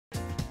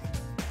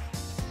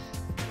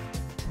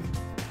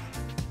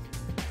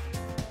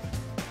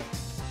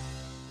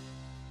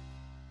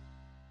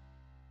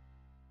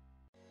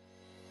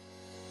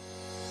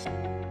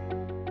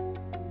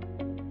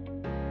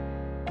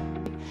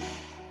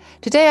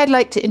Today I'd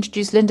like to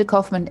introduce Linda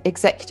Kaufman,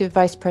 Executive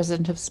Vice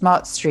President of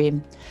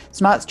SmartStream.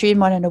 SmartStream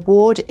won an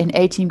award in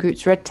A-Team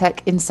Group's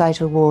RegTech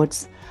Insight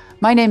Awards.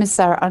 My name is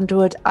Sarah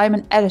Underwood. I'm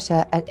an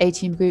editor at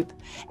A-Team Group,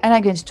 and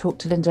I'm going to talk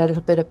to Linda a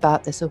little bit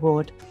about this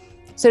award.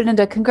 So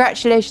Linda,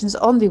 congratulations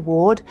on the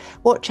award.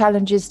 What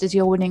challenges does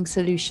your winning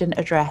solution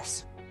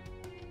address?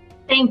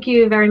 Thank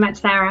you very much,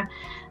 Sarah.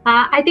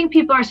 I think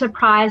people are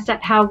surprised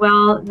at how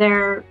well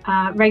their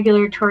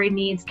regulatory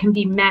needs can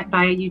be met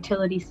by a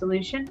utility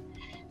solution.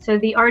 So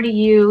the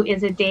RDU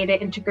is a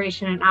data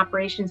integration and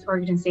operations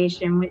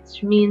organization,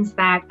 which means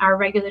that our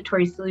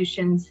regulatory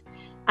solutions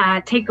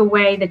take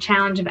away the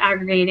challenge of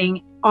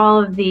aggregating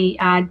all of the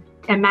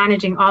and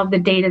managing all of the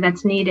data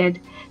that's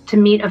needed to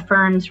meet a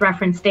firm's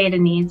reference data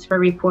needs for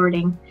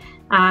reporting.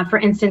 For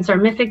instance, our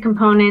MiFID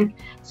component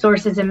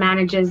sources and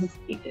manages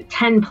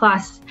 10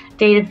 plus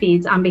data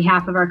feeds on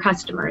behalf of our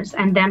customers,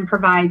 and then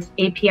provides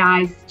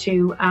APIs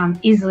to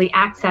easily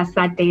access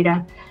that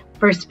data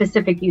for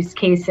specific use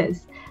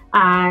cases.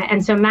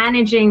 And so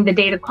managing the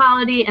data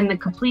quality and the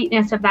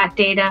completeness of that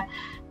data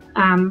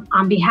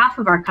on behalf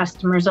of our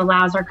customers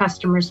allows our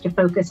customers to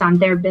focus on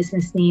their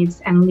business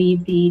needs and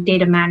leave the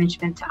data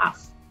management to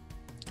us.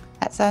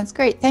 That sounds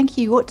great. Thank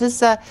you. What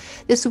does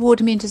this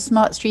award mean to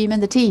SmartStream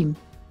and the team?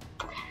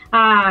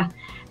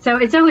 So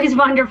it's always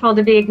wonderful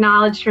to be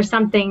acknowledged for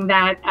something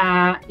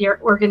that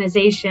your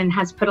organization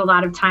has put a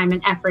lot of time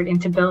and effort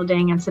into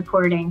building and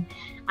supporting.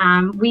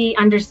 We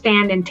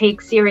understand and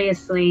take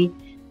seriously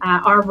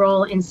our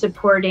role in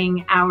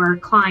supporting our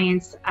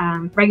clients'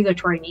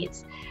 regulatory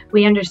needs.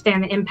 We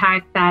understand the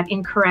impact that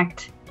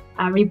incorrect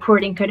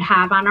reporting could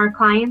have on our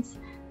clients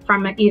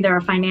from either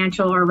a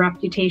financial or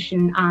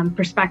reputation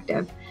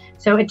perspective.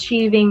 So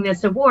achieving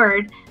this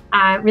award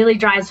really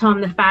drives home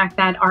the fact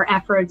that our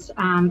efforts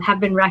have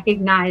been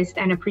recognized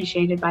and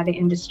appreciated by the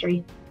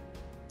industry.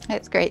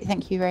 That's great.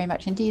 Thank you very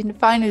much indeed. And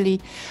finally,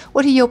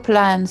 what are your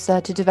plans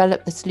to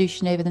develop the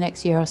solution over the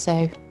next year or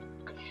so?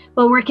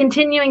 Well, we're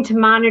continuing to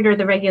monitor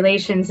the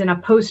regulations in a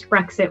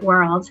post-Brexit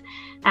world.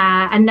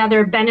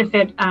 Another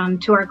benefit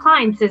to our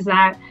clients is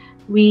that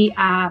we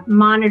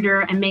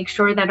monitor and make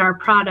sure that our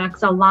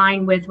products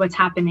align with what's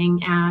happening,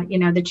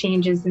 the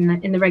changes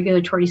in the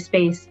regulatory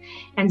space.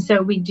 And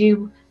so we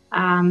do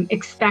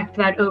expect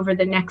that over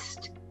the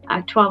next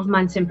 12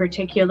 months in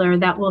particular,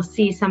 that we'll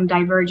see some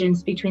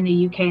divergence between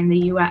the UK and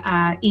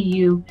the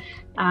EU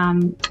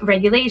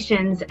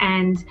regulations,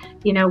 and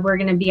we're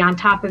going to be on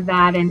top of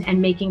that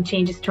and making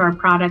changes to our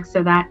products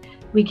so that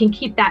we can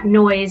keep that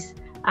noise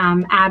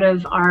out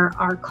of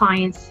our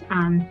clients'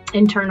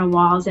 internal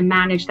walls and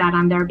manage that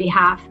on their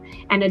behalf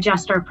and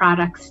adjust our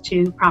products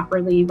to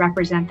properly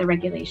represent the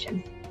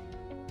regulations.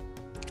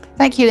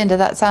 Thank you, Linda.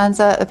 That sounds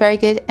very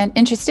good and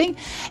interesting,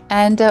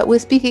 and we'll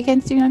speak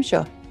again soon, I'm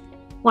sure.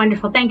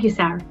 Wonderful. Thank you,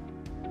 Sarah.